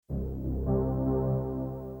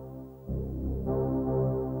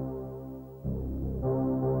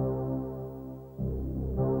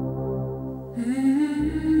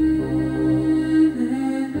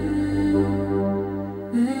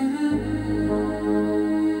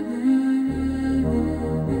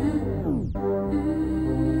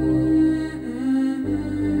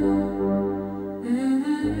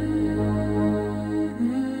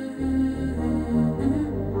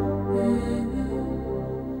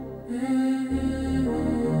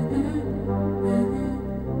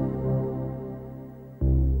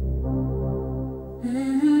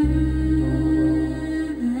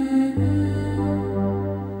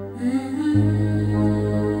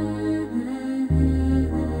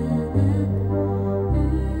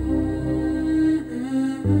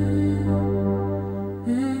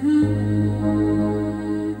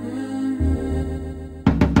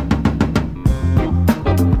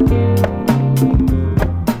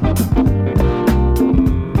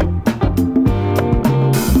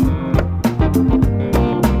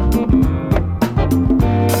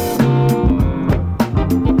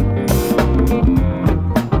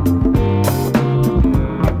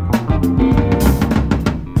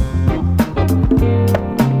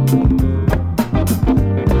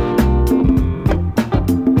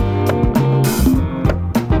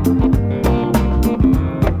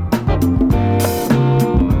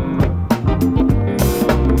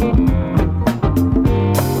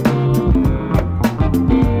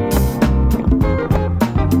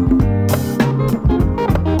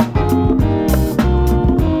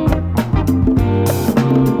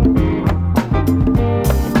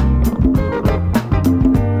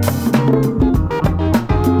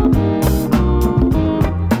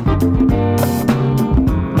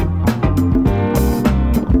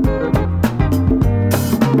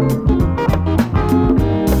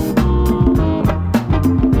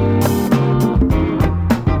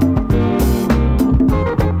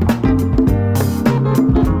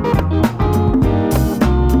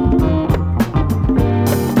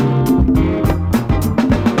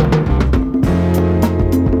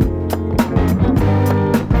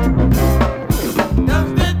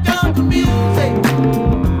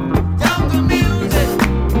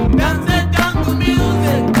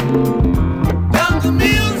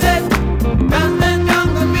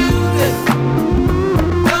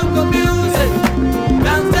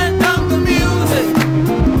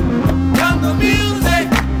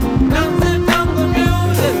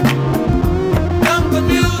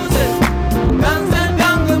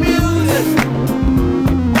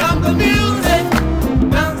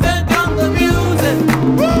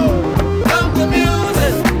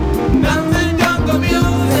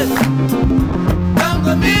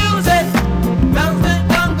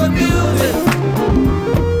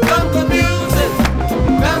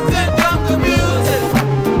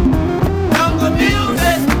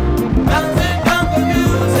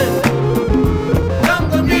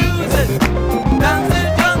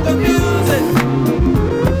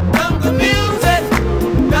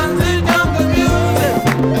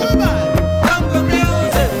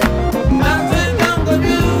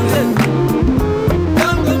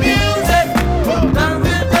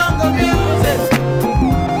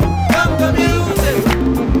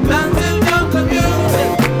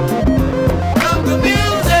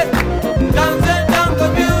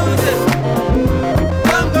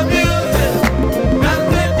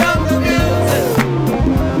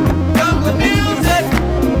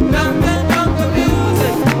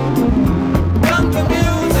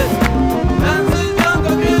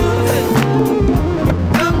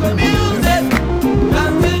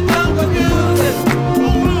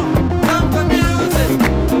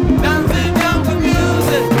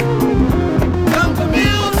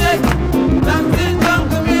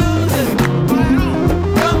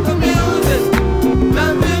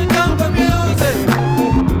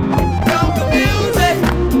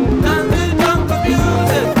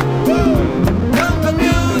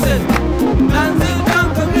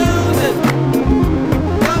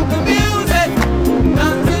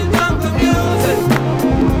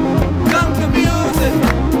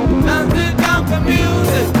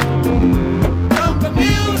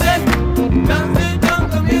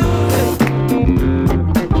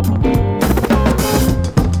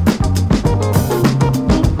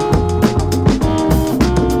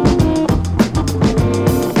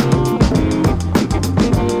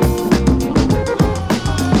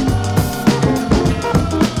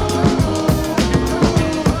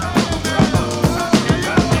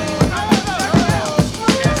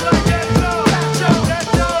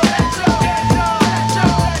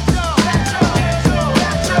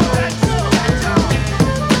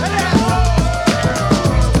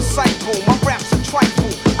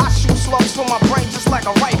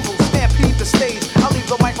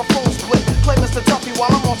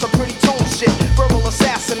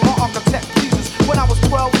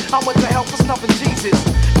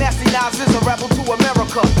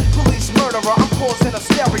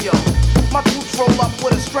a stereo. My troops roll up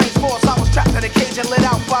with a strange force. I was trapped in a cage and lit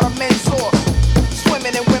out by the main source.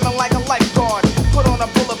 Swimming in women like a lifeguard. Put on a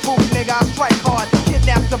bulletproof nigga, I strike hard.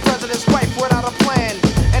 Kidnap the president's wife without a plan.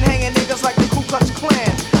 And hanging niggas like the Ku Klux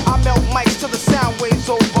Klan. I melt mics till the sound waves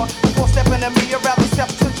over. Before stepping to me, I'd rather step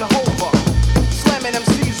to Jehovah. Slamming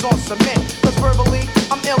MCs on cement. Cause verbally,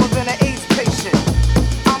 I'm iller than an AIDS patient.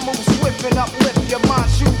 I move swift and uplift your mind.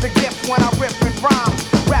 Shoot the gift when I rip and rhyme.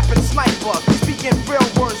 Rapping sniper, speaking real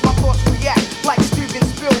words. My thoughts react like Steven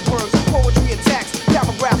Spielberg's. Poetry attacks,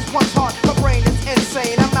 paragraphs punch hard. My brain is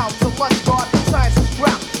insane, I'm out to lunch guard. Science is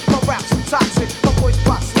dropped, my raps are toxic. My voice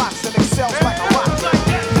box locks and excels like a rocket.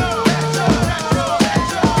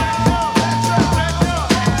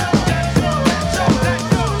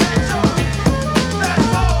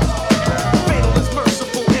 Fatal is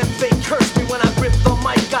merciful and they curse me when I rip the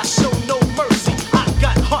mic. I show no mercy. I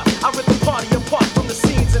got heart, I rip the party apart from the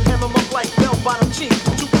scenes and hem 'em up like bell-bottom jeans.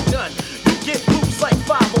 To be done, you get loops like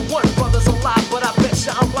 501. Brothers alive, but I bet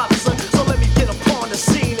you I'm Robinson. So let me get upon the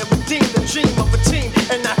scene and redeem the dream of a team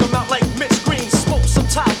and knock 'em out like Mitch Green. Smoke some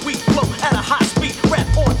top weak flow at a high speed. Rap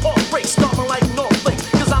on off break, starting like North Lake.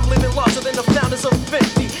 Cause I'm living larger than the founders of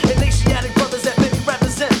 50. And Asiatic brothers that many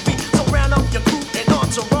represent me. So round up your crew and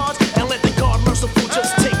entourage and let the guard merciful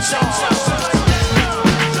just take charge.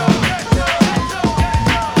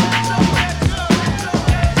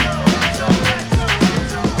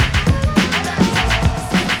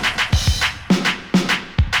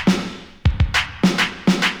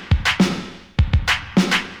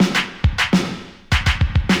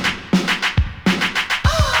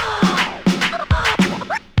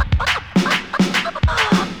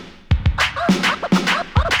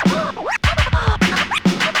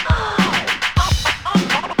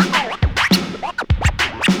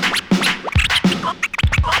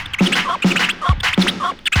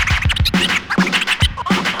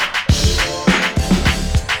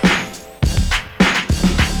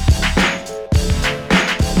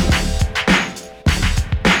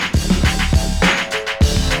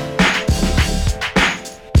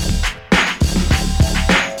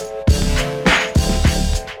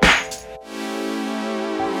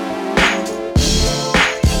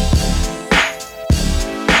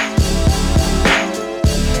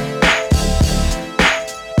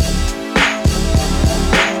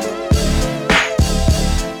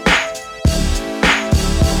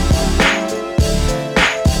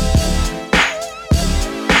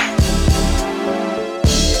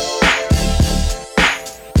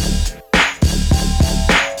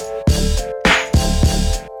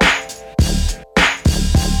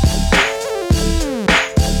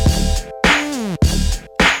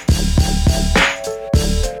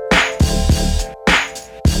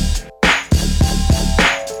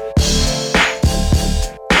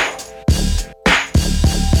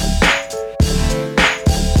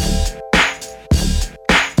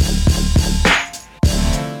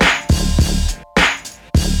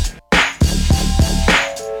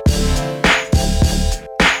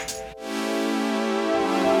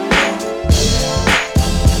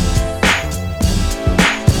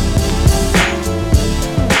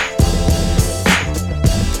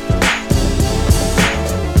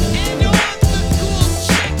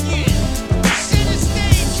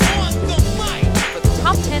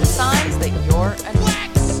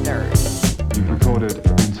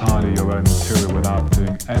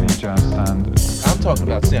 talking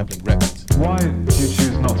about sampling records. Why do you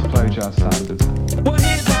choose not to play jazz standards? Well,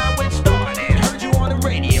 here's how it started. Heard you on the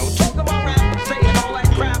radio, talk about rap, saying all that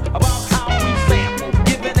crap about how we sample.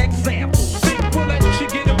 Give an example. Think we'll let you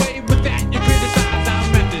get away with that. You criticize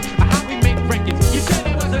our method, how we make records. You said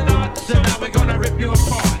it was an art, so now we're gonna rip you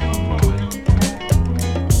apart.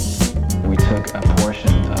 We took a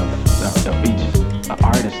portion of each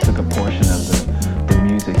artist took a portion of the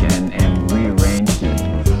music and rearranged it.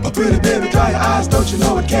 A pretty baby, dry your eyes, don't you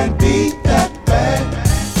know it can't be that bad?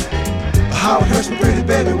 How it hurts me, pretty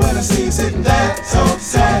baby, when I see you sitting there so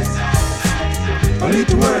sad. Don't need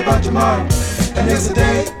to worry about tomorrow, and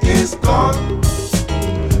yesterday is gone.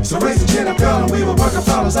 So raise the chin up, girl, and we will work our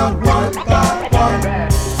problems out one by one.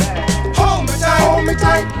 Hold me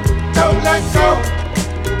tight, don't let go.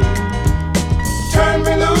 Turn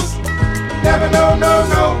me loose, never no, no,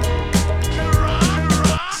 no.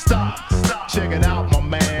 Stop, check it out, my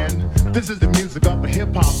man. This is the music of a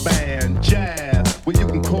hip-hop band, jazz, well you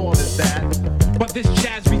can call it that. But this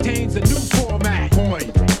jazz retains a new format.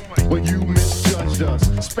 Point, well you misjudged us,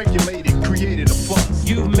 speculated, created a fuss.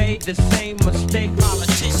 You made the same mistake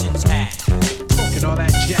politicians had. Talking all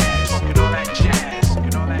that jazz, talking all that jazz,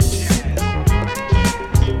 talking all that jazz.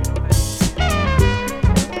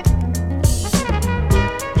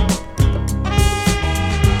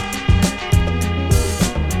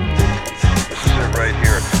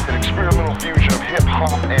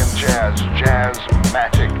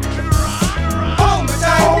 magic.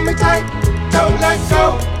 Hold me tight, don't let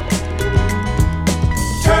go.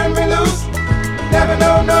 Turn me loose, never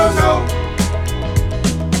no, no, no.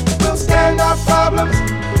 We'll stand our problems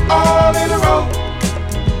all in a row.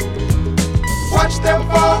 Watch them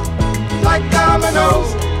fall like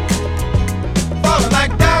dominoes. Falling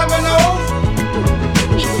like dominoes.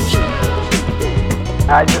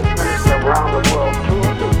 I just finished a round the world tour,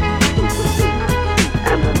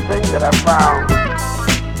 and the thing that I found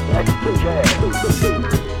next to jazz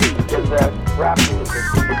is that rap music is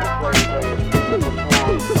being performed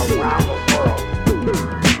around the world.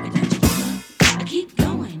 I keep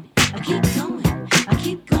going, I keep going, I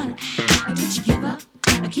keep going. Don't you give up?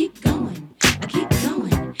 I keep going, I keep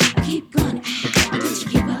going, I keep going. Don't you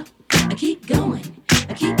give up? I keep going,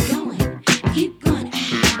 I keep going, I keep going.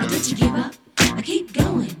 Don't you give up? I keep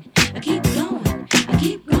going, I keep going, I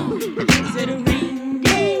keep going. Is it a ring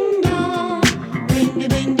ding dong, ring a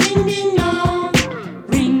ding ding ding dong,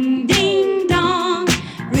 ring ding dong,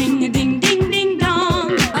 ring a ding ding ding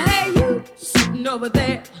dong. Hey, you sitting over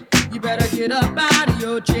there, you better get up out of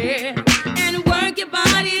your chair and work your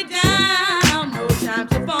body down. No time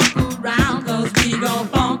to funk around, 'cause we gon'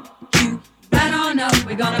 funk you right on up.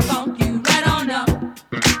 We're gonna funk you right on up.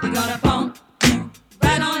 We're gonna funk you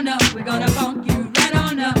right on up. We're gonna funk you right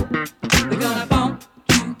on up. We're gonna funk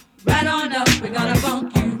you right on up. We're gonna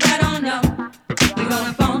funk you right on up. We're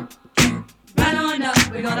gonna funk you right on up.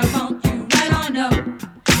 We're gonna funk you right on up.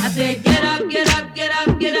 I said get up, get up, get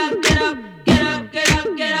up, get up, get up, get up, get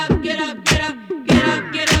up, get up, get up, get up, get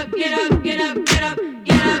up, get up, get up, get up, get up,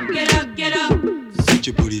 get up, get up, get up. Sit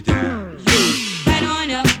your booty down. Right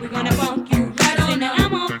on up, we're gonna funk you right on up. I'm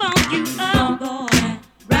gonna funk you up, boy.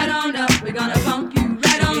 Right on up, we're gonna funk you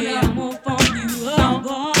right on up. I'm gonna funk you up,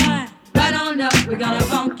 boy. Right on up, we're gonna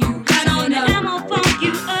funk you right on up. I'm gonna funk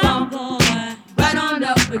you up, boy. Right on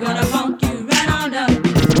up, we're gonna funk you right on up.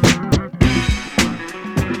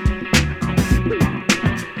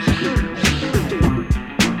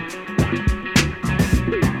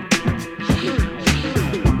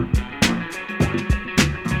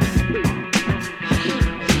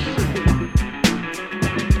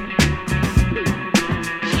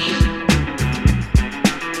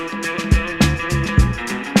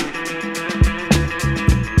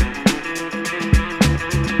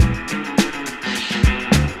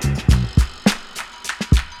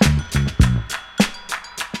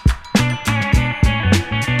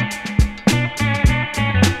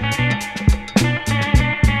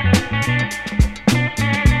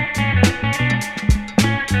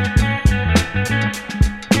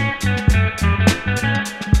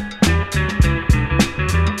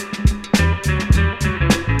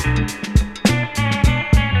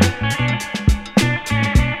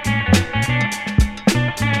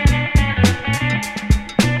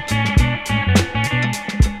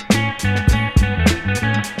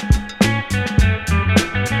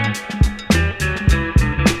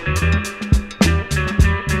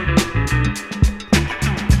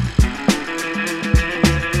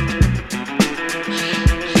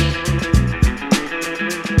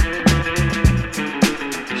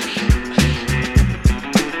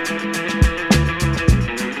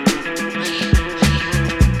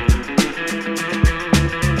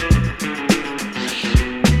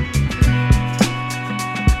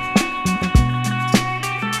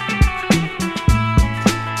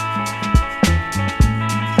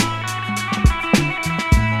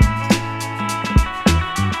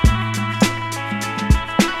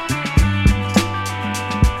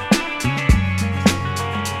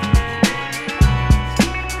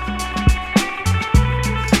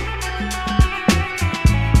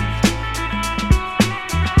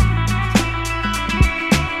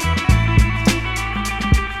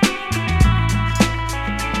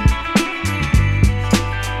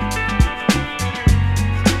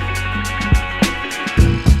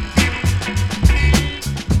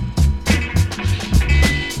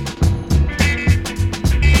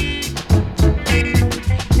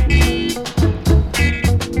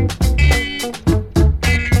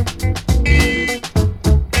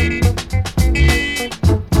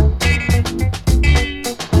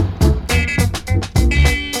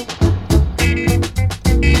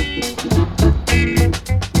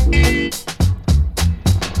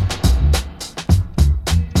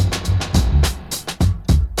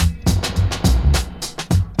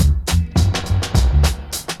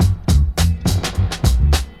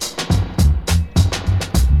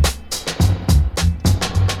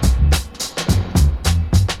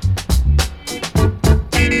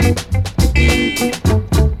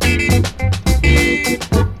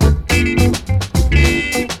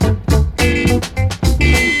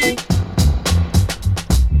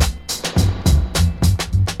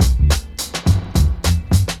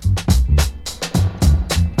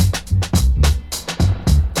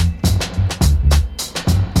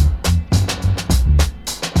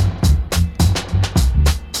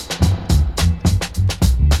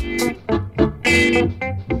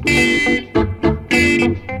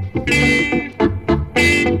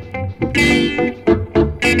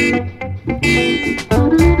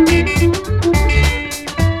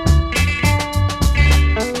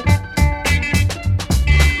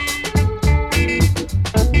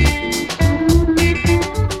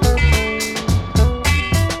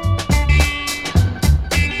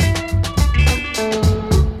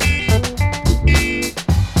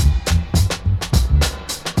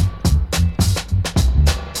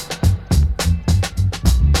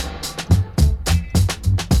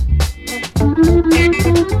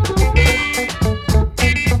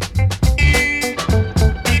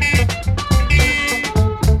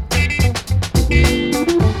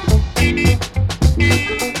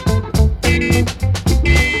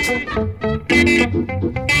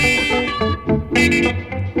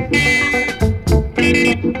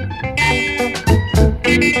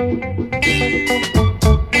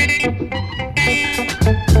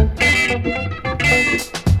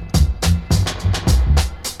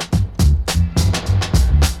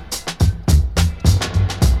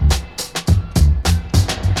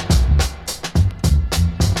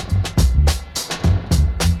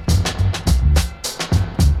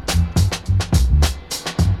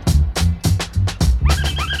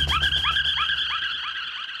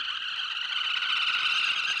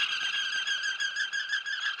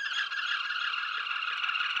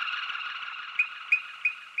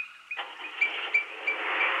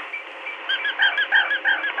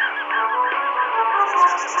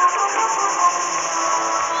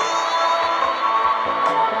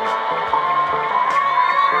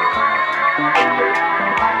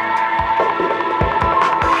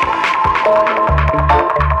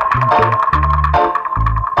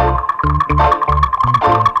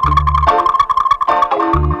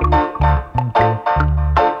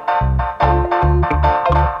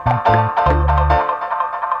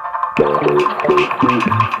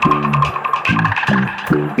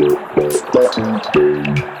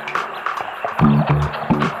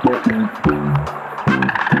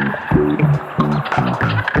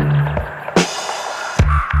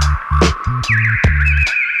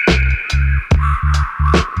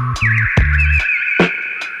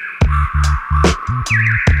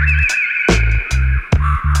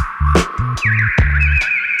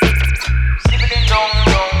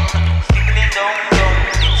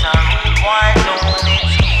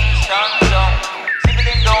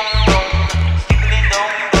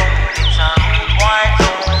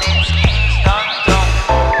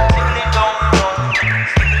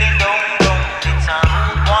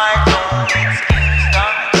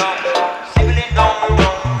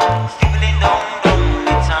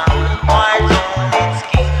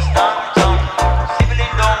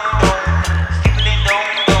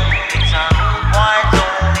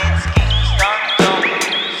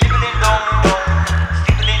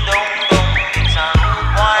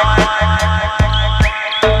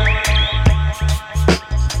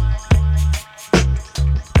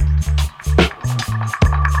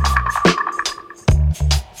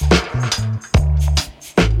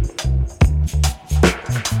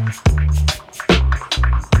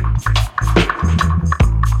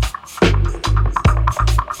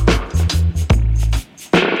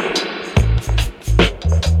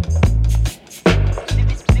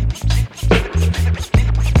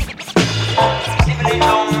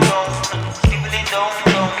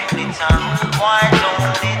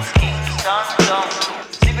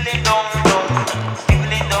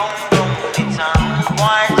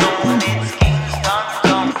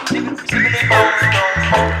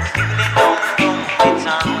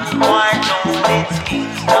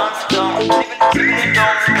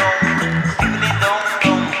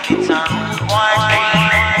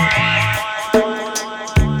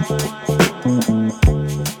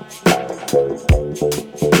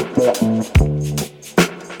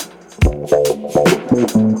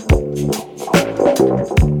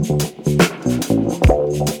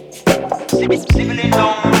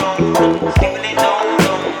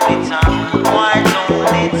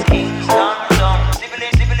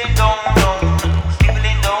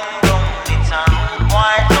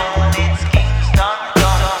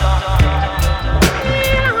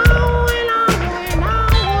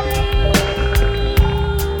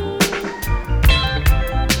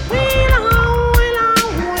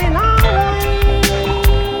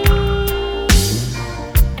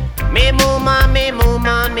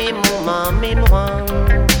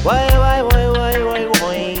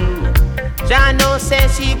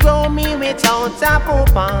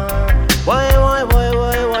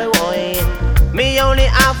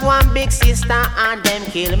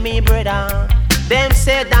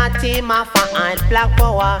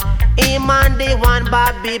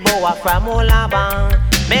 From Olabang,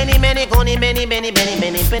 many goni, many,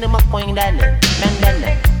 pen my coin then,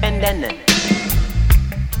 pen.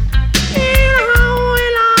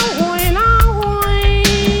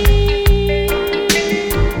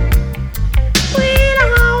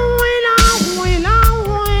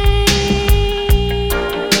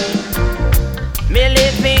 Me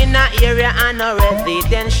live in a area and a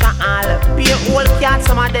residential. Be old cat,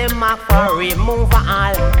 some of them mark for removal.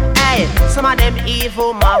 Hey, some of them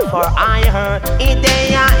evil mark for I heard.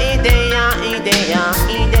 Idea,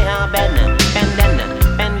 ben.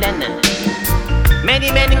 Many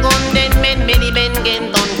men gun den, many men get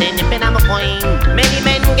done den, pen am a coin. Many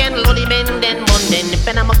men get lodi men den, mon den,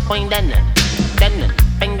 pen am a coin den. Pen.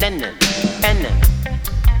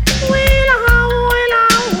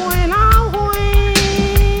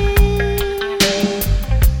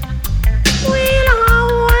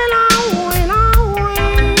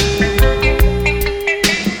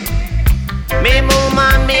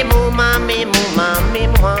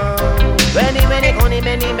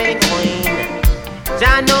 Many coin.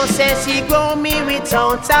 Jano says she grow me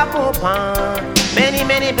without a papa. Many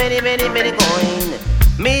coin.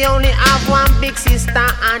 Me only have one big sister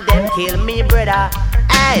and them kill me brother.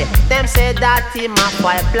 Hey, them say that him a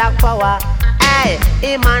fight black power. Hey,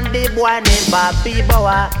 him and the boy named Bobby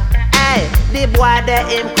Bower. Hey, the boy there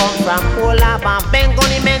him come from Olabang. Ben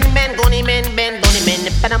goni men,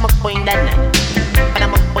 pen am a coin then.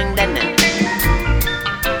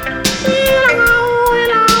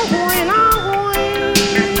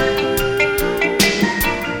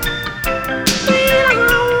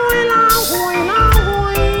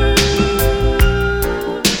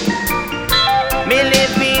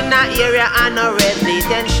 And a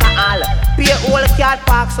residential. Pay old cat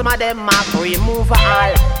park, some of them mark removal.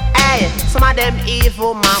 Hey, some of them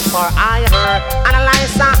evil mark for I heard.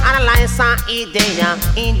 Analyze, idea,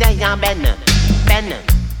 ben.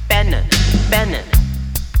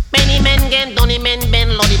 Many men get done, ben,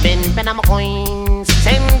 lodi ben, pen am a coin.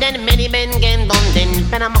 Send them many men get done, then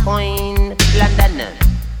pen am a coin. London.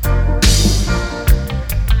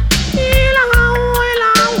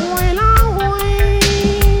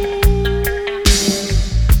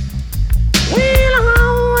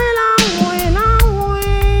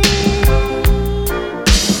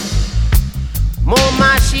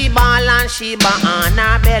 She on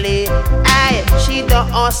her belly, hey, she the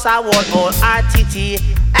us a word all RTT,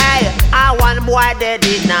 hey, I one boy dead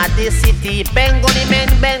in the city. Ben goni men,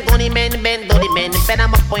 pen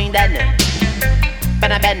am a point then,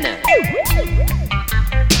 pen a ben.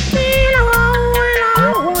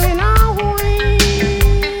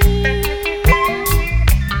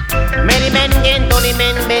 Many men get dolly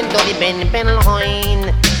men, pen a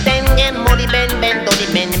loin. Then get molly ben, dolly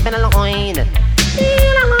men, pen a loin.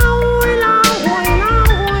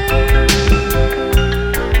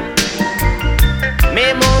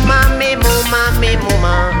 Me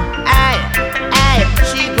mama, ay,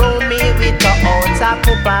 she grow me with her outer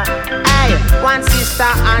cooper. Ay, one sister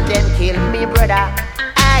and them kill me brother.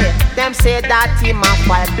 Ay, them say that him a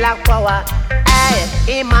fight black power. Ay,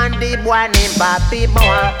 him and the boy named Bobby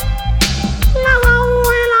Bower.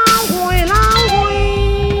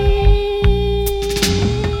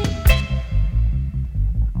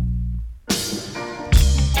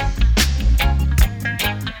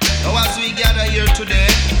 Now as we gather here today,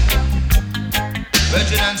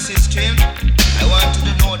 Virgin and System, I want you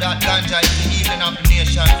to know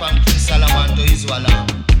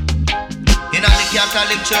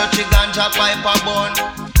Catholic church, the ganja pipe a bun.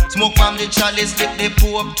 Smoke from the chalice, lick the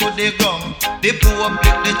Pope to the ground. The Pope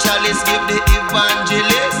lick the chalice, give the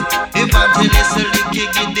evangelist. Evangelist lick it,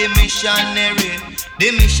 give the missionary. The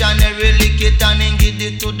missionary lick it and then give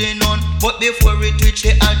it to the nun. But before it reach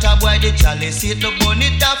the altar, boy, the chalice hit the bone,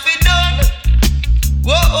 it have it done.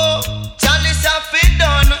 Whoa, chalice have it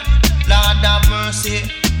done. Lord have mercy.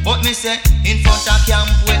 But me say, in front of camp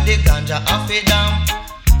with the ganja have it down.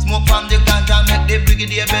 Smoke from the ganja make the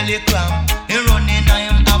brigadier belly cramp. He run in a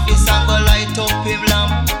him office and go light up him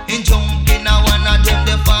lamp. He jump in a one of them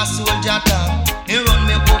the fast soldier tank. He run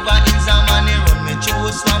me over in Zaman, he run me through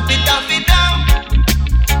swamp. It have it down.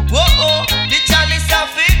 Whoa, the chalice have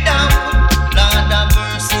it down. Lord have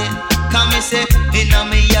mercy. Come me say, in a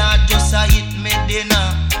me yard just a hit me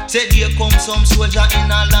dinner. Say there come some soldier in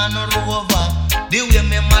a Land Rover. The way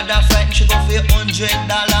me mother frightened, she go for $100.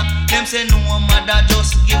 Them say no mother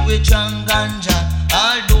just give we strong ganja.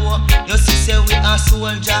 Although you see say we a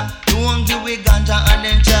soldier, don't give we ganja and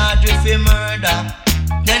then charge we for murder.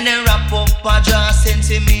 Then they wrap up a jar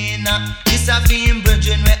sense me na. This a film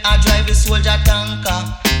bridging where I drive a soldier tanker.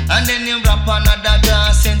 And then they wrap another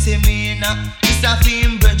jar sense me na. This a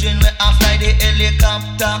film bridging where I fly the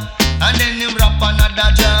helicopter. And then they wrap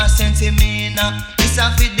another jar sense me na. This a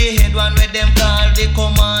fit the head one where them call the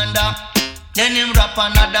commander. Then him rap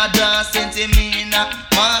another jar sense me na.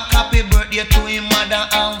 Mark happy birthday to him mother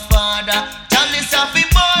and